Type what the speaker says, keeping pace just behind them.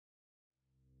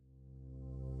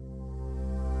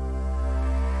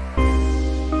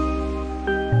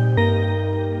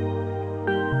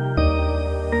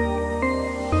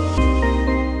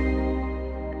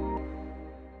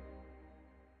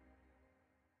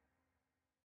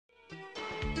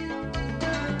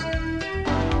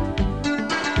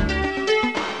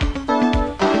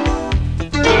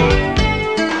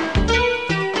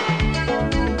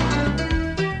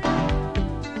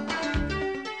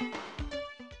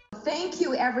Thank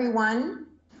you, everyone,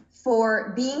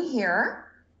 for being here.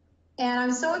 And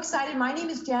I'm so excited. My name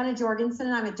is Jana Jorgensen,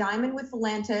 and I'm a diamond with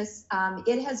Valentus.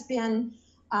 It has been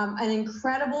an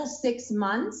incredible 6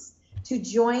 months to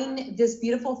join this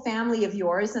beautiful family of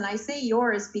yours. And I say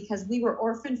yours because we were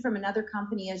orphaned from another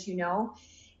company, as you know,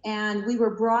 and we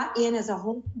were brought in as a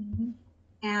whole team.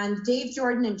 And Dave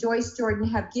Jordan and Joyce Jordan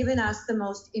have given us the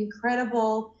most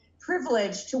incredible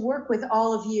privilege to work with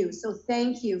all of you. So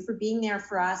thank you for being there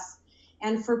for us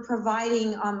and for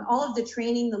providing all of the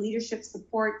training, the leadership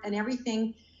support, and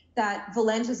everything that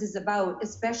Valentus is about,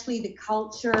 especially the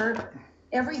culture,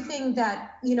 everything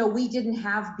that we didn't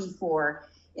have before.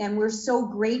 And we're so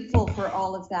grateful for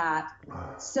all of that.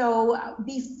 So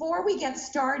before we get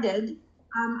started,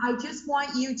 I just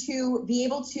want you to be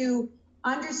able to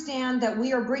understand that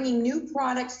we are bringing new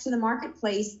products to the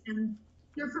marketplace, and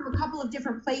they're from a couple of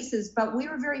different places, but we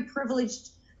were very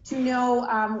privileged to know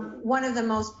one of the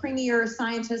most premier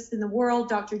scientists in the world,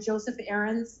 Dr. Joe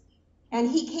Ahrens, and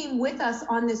he came with us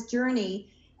on this journey.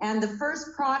 And the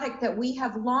first product that we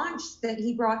have launched that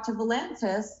he brought to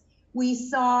Valentus, we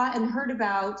saw and heard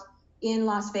about in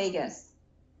Las Vegas.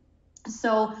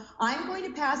 So I'm going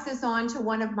to pass this on to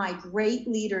one of my great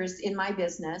leaders in my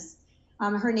business.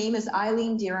 Her name is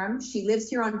Eileen Dirham. She lives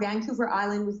here on Vancouver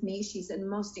Island with me. She's a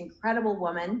most incredible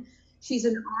woman. She's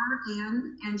an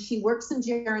RN and she works in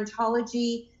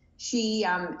gerontology. She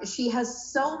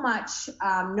has so much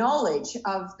knowledge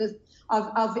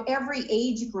of every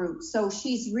age group. So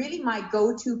she's really my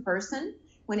go-to person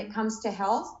when it comes to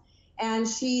health. And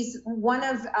she's one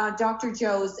of Dr.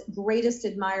 Joe's greatest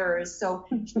admirers. So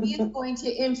she is going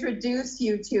to introduce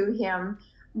you to him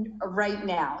right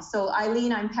now. So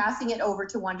Eileen, I'm passing it over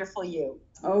to wonderful you.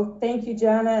 Oh, thank you,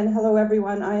 Jana, and hello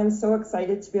everyone. I am so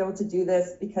excited to be able to do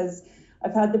this because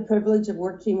I've had the privilege of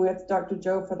working with Dr.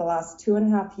 Joe for the last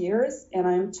 2.5 years, and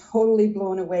I'm totally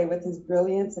blown away with his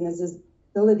brilliance and his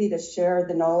ability to share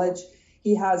the knowledge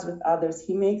he has with others.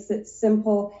 He makes it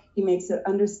simple, he makes it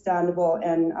understandable,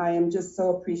 and I am just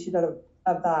so appreciative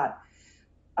of that.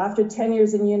 After 10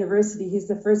 years in university, he's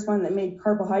the first one that made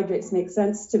carbohydrates make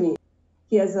sense to me.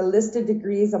 He has a list of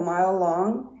degrees a mile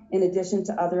long, in addition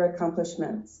to other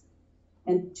accomplishments.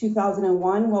 In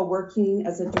 2001, while working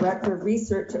as a director of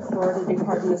research at Florida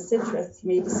Department of Citrus, he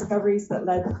made discoveries that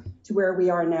led to where we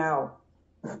are now.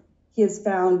 He has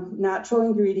found natural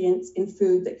ingredients in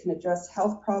food that can address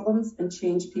health problems and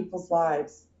change people's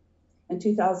lives. In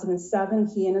 2007,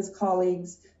 he and his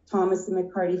colleagues, Thomas and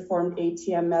McCarty, formed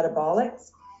ATM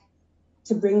Metabolics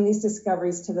to bring these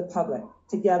discoveries to the public.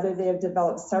 Together, they have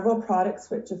developed several products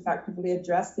which effectively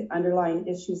address the underlying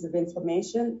issues of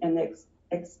inflammation and the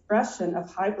expression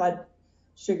of high blood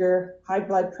sugar, high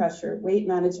blood pressure, weight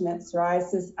management,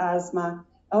 psoriasis, asthma,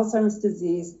 Alzheimer's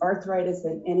disease, arthritis,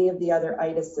 and any of the other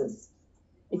itises.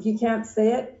 If you can't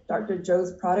say it, Dr.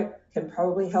 Joe's product can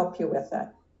probably help you with it.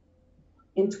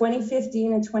 In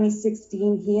 2015 and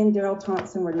 2016, he and Daryl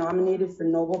Thompson were nominated for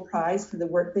Nobel Prize for the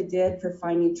work they did for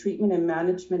finding treatment and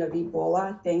management of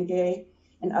Ebola, dengue,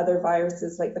 and other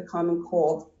viruses like the common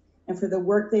cold, and for the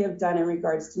work they have done in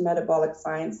regards to metabolic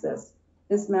sciences.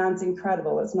 This man's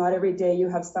incredible. It's not every day you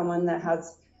have someone that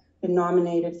has been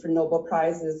nominated for Nobel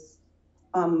Prizes,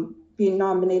 being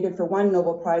nominated for 1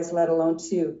 Nobel Prize, let alone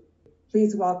 2.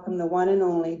 Please welcome the one and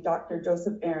only Dr.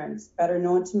 Joseph Ahrens, better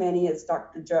known to many as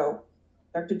Dr. Joe.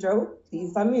 Dr. Joe,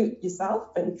 please unmute yourself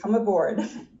and come aboard.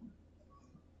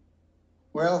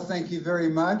 Well, thank you very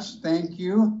much. Thank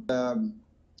you.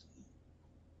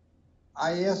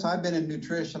 Yes, I've been in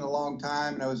nutrition a long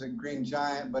time, and I was at Green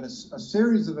Giant, but a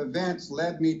series of events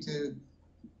led me to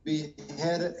be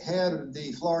head of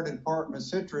the Florida Department of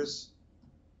Citrus,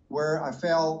 where I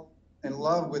fell in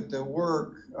love with the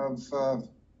work of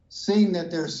seeing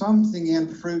that there's something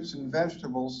in fruits and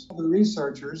vegetables. The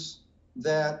researchers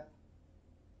that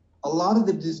a lot of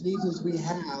the diseases we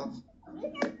have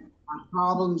are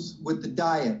problems with the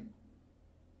diet.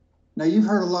 Now, you've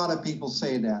heard a lot of people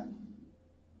say that.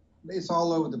 It's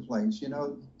all over the place,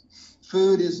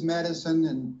 Food is medicine,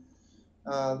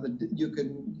 and you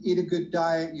can eat a good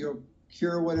diet, you'll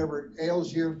cure whatever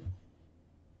ails you.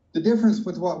 The difference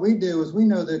with what we do is we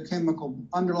know the chemical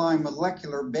underlying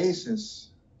molecular basis.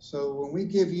 So when we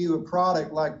give you a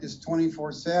product like this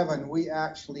 24/7, we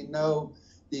actually know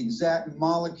the exact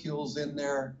molecules in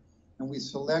there, and we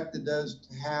selected those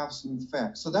to have some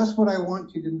effect. So that's what I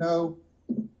want you to know,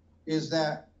 is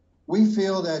that we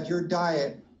feel that your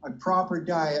diet, a proper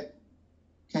diet,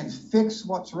 can fix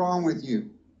what's wrong with you.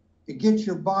 It gets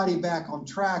your body back on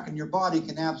track, and your body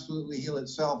can absolutely heal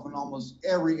itself in almost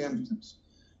every instance.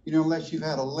 Unless you've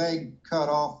had a leg cut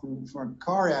off from a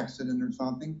car accident or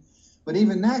something. But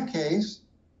even in that case,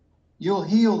 you'll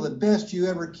heal the best you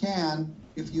ever can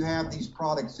if you have these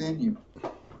products in you.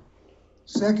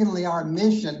 Secondly, our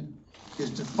mission is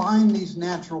to find these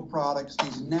natural products,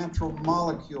 these natural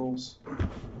molecules,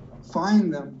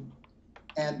 find them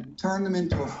and turn them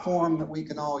into a form that we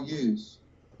can all use.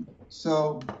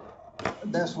 So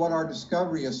that's what our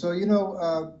discovery is. So, you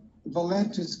know,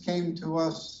 Valentus came to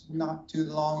us not too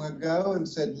long ago and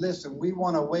said, listen, we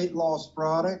want a weight loss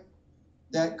product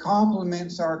that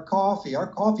complements our coffee. Our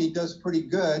coffee does pretty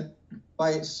good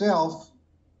by itself,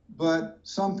 but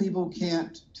some people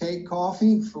can't take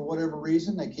coffee for whatever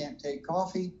reason. They can't take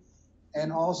coffee.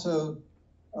 And also,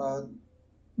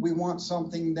 we want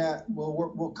something that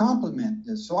will complement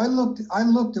this. So I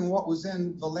looked in what was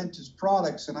in Valentus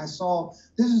products, and I saw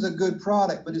this is a good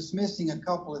product, but it's missing a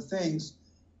couple of things.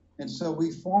 And so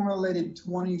we formulated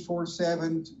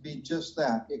 24/7 to be just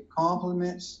that. It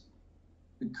complements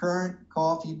the current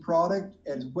coffee product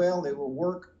as well. It will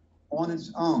work on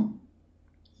its own.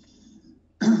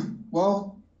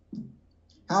 Well,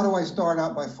 how do I start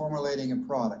out by formulating a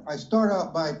product? I start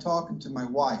out by talking to my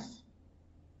wife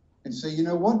and say, you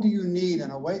know, what do you need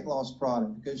in a weight loss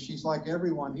product? Because she's like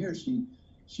everyone here.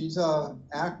 She's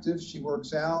active. She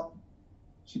works out.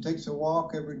 She takes a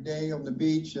walk every day on the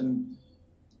beach, and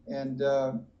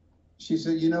she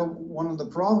said, you know, one of the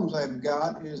problems I've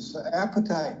got is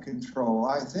appetite control.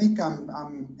 I think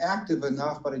I'm active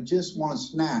enough, but I just want to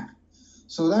snack.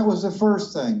 So that was the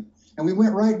first thing. And we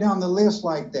went right down the list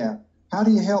like that. How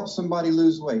do you help somebody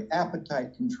lose weight?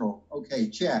 Appetite control. Okay,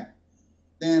 check.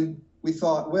 Then we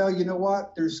thought, well, you know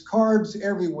what? There's carbs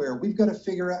everywhere. We've got to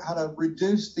figure out how to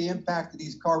reduce the impact of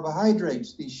these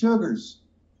carbohydrates, these sugars.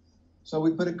 So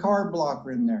we put a carb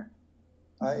blocker in there.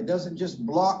 It doesn't just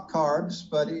block carbs,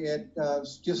 but it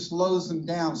just slows them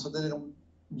down so that it'll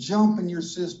jump in your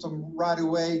system right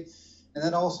away. And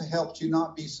that also helps you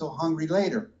not be so hungry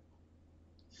later.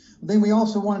 Then we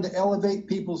also wanted to elevate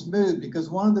people's mood, because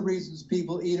one of the reasons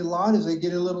people eat a lot is they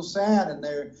get a little sad and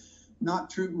they're not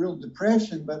true real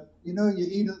depression, but you know, you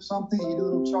eat something, you eat a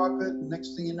little chocolate, and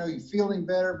next thing you know, you're feeling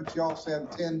better, but you also have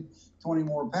 10, 20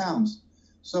 more pounds.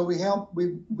 So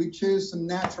we choose some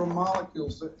natural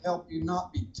molecules that help you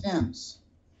not be tense,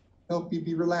 help you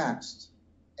be relaxed.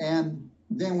 And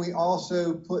then we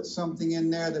also put something in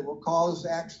there that will cause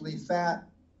actually fat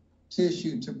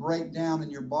tissue to break down in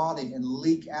your body and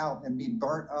leak out and be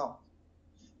burnt up.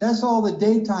 That's all the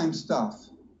daytime stuff.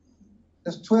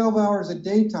 That's 12 hours of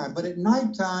daytime, but at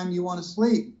nighttime you want to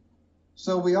sleep.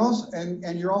 So we also,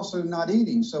 and you're also not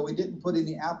eating, so we didn't put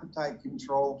any appetite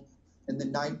control in the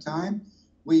nighttime.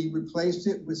 We replaced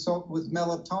it with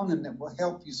melatonin that will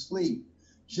help you sleep.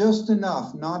 Just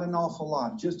enough, not an awful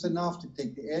lot, just enough to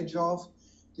take the edge off,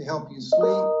 to help you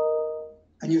sleep.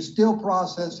 And you're still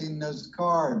processing those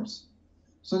carbs.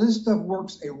 So this stuff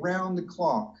works around the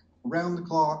clock,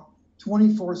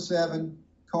 24/7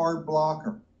 carb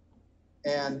blocker.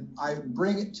 And I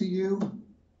bring it to you,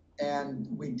 and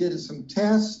we did some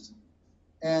tests.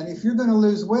 And if you're going to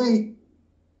lose weight,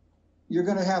 you're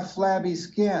going to have flabby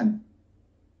skin.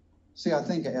 See, I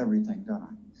think of everything, don't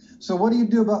I? So what do you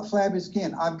do about flabby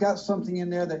skin? I've got something in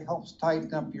there that helps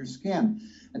tighten up your skin.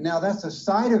 And now that's a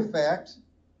side effect.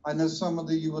 I know some of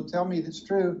you will tell me it's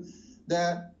true,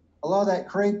 that a lot of that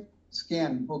crepe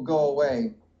skin will go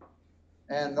away.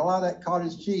 And a lot of that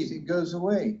cottage cheese, it goes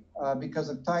away because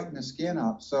of tightening the skin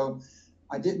up. So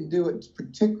I didn't do it to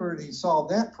particularly solve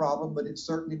that problem, but it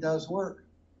certainly does work.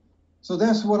 So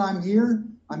that's what I'm here.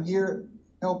 I'm here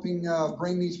helping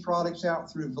bring these products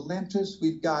out through Valentus.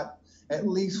 We've got at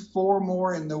least 4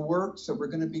 more in the works that we're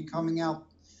going to be coming out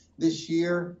this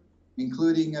year,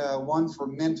 including one for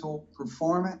mental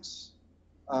performance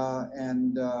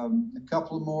and a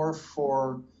couple more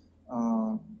for,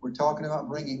 we're talking about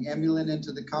bringing Emulin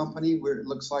into the company, where it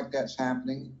looks like that's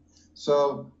happening.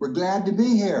 So we're glad to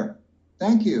be here.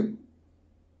 Thank you.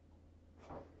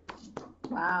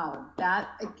 Wow,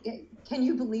 can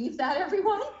you believe that,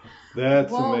 everyone?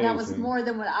 That's Whoa, amazing. That was more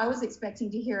than what I was expecting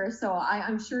to hear. So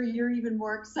I'm sure you're even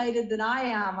more excited than I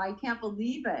am. I can't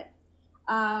believe it.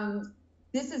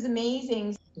 This is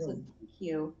amazing. So thank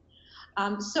you.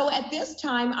 So at this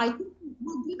time, I think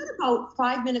we'll give it about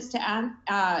 5 minutes to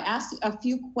ask a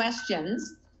few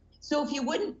questions. So if you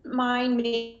wouldn't mind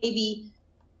maybe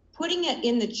putting it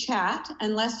in the chat,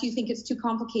 unless you think it's too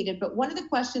complicated. But one of the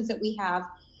questions that we have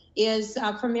is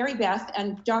from Mary Beth,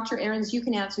 and Dr. Ahrens, you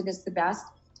can answer this the best.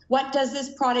 What does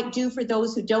this product do for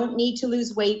those who don't need to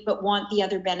lose weight but want the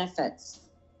other benefits?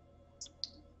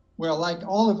 Well, like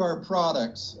all of our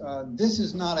products, this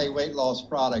is not a weight loss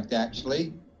product,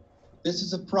 actually. This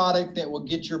is a product that will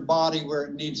get your body where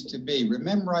it needs to be.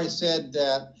 Remember I said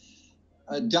that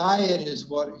a diet is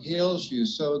what heals you.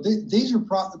 So these are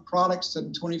products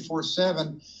that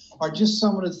 24/7 are just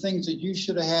some of the things that you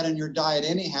should have had in your diet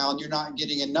anyhow, and you're not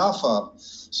getting enough of.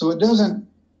 So it doesn't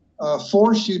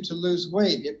force you to lose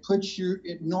weight. It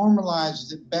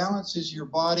normalizes, it balances your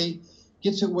body,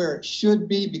 gets it where it should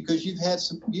be, because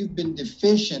you've been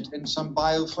deficient in some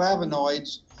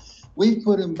bioflavonoids. We've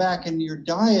put them back into your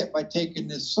diet by taking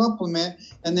this supplement,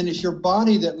 and then it's your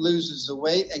body that loses the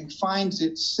weight and finds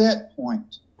its set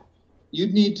point. You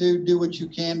need to do what you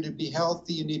can to be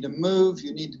healthy. You need to move.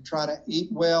 You need to try to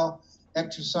eat well,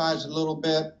 exercise a little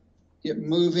bit, get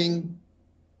moving.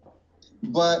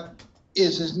 But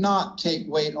it does not take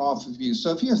weight off of you.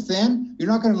 So if you're thin, you're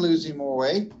not going to lose any more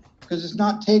weight, because it's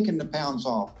not taking the pounds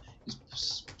off.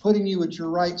 It's putting you at your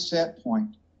right set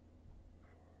point.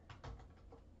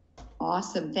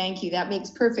 Awesome, thank you. That makes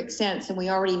perfect sense, and we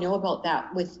already know about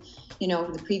that with,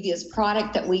 the previous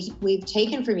product that we've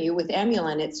taken from you with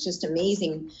Emulin. It's just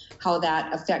amazing how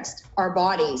that affects our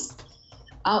bodies.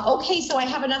 Okay, so I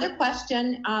have another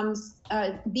question.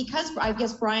 Because I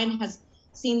guess Brian has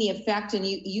seen the effect, and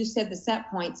you said the set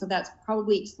point, so that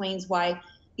probably explains why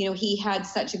he had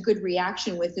such a good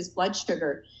reaction with his blood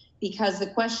sugar. Because the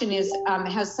question is,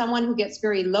 has someone who gets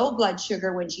very low blood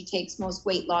sugar when she takes most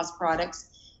weight loss products,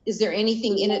 is there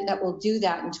anything in it that will do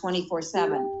that in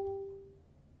 24/7?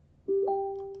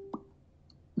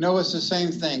 No, it's the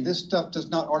same thing. This stuff does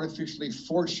not artificially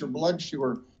force your blood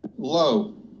sugar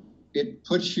low. It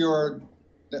puts your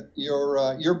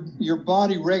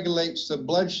body regulates the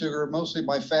blood sugar mostly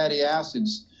by fatty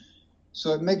acids.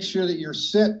 So it makes sure that your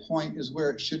set point is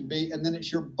where it should be, and then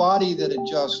it's your body that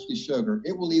adjusts the sugar.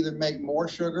 It will either make more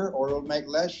sugar or it'll make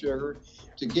less sugar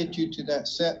to get you to that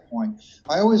set point.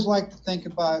 I always like to think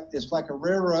about it's like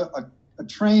a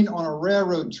train on a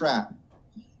railroad track,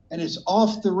 and it's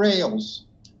off the rails,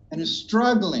 and it's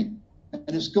struggling, and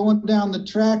it's going down the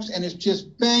tracks, and it's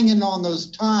just banging on those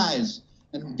ties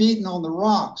and beating on the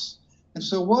rocks. And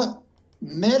so what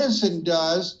medicine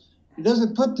does, it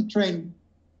doesn't put the train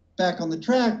back on the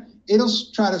track, it'll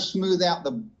try to smooth out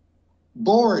the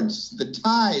boards, the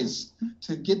ties,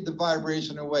 to get the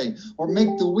vibration away, or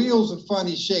make the wheels a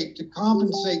funny shape to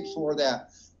compensate for that.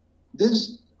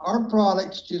 Our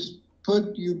products just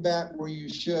put you back where you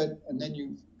should, and then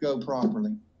you go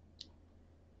properly.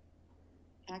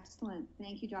 Excellent.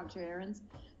 Thank you, Dr. Ahrens.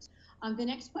 The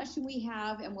next question we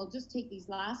have, and we'll just take these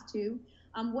last two,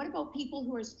 what about people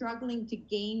who are struggling to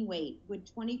gain weight? Would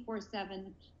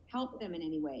 24/7 help them in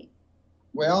any way?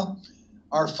 Well,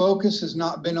 our focus has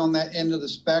not been on that end of the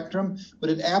spectrum, but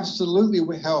it absolutely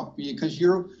will help you, because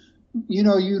you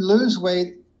lose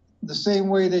weight the same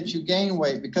way that you gain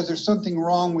weight, because there's something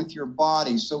wrong with your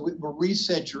body. So it will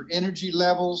reset your energy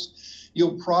levels.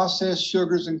 You'll process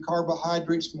sugars and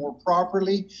carbohydrates more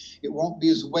properly. It won't be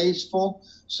as wasteful.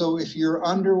 So if you're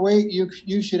underweight,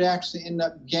 you should actually end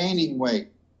up gaining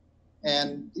weight.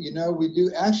 And, we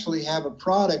do actually have a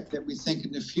product that we think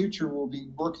in the future will be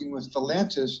working with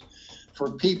Valentus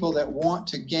for people that want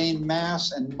to gain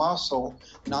mass and muscle,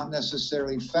 not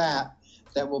necessarily fat,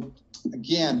 that will,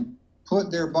 again, put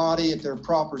their body at their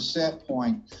proper set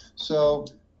point. So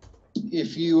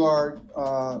if you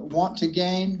want to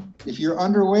gain, if you're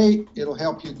underweight, it'll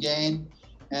help you gain.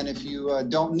 And if you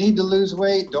don't need to lose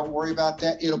weight, don't worry about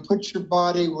that. It'll put your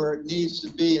body where it needs to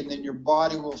be, and then your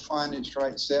body will find its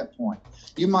right set point.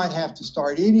 You might have to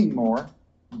start eating more,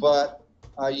 but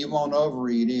you won't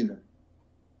overeat either.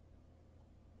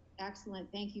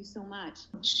 Excellent. Thank you so much.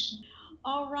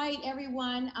 All right,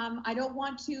 everyone. I don't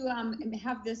want to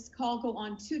have this call go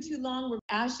on too long.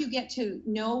 As you get to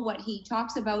know what he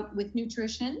talks about with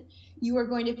nutrition, you are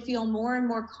going to feel more and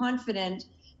more confident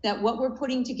that what we're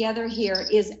putting together here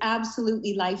is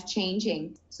absolutely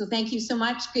life-changing. So thank you so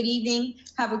much. Good evening.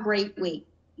 Have a great week.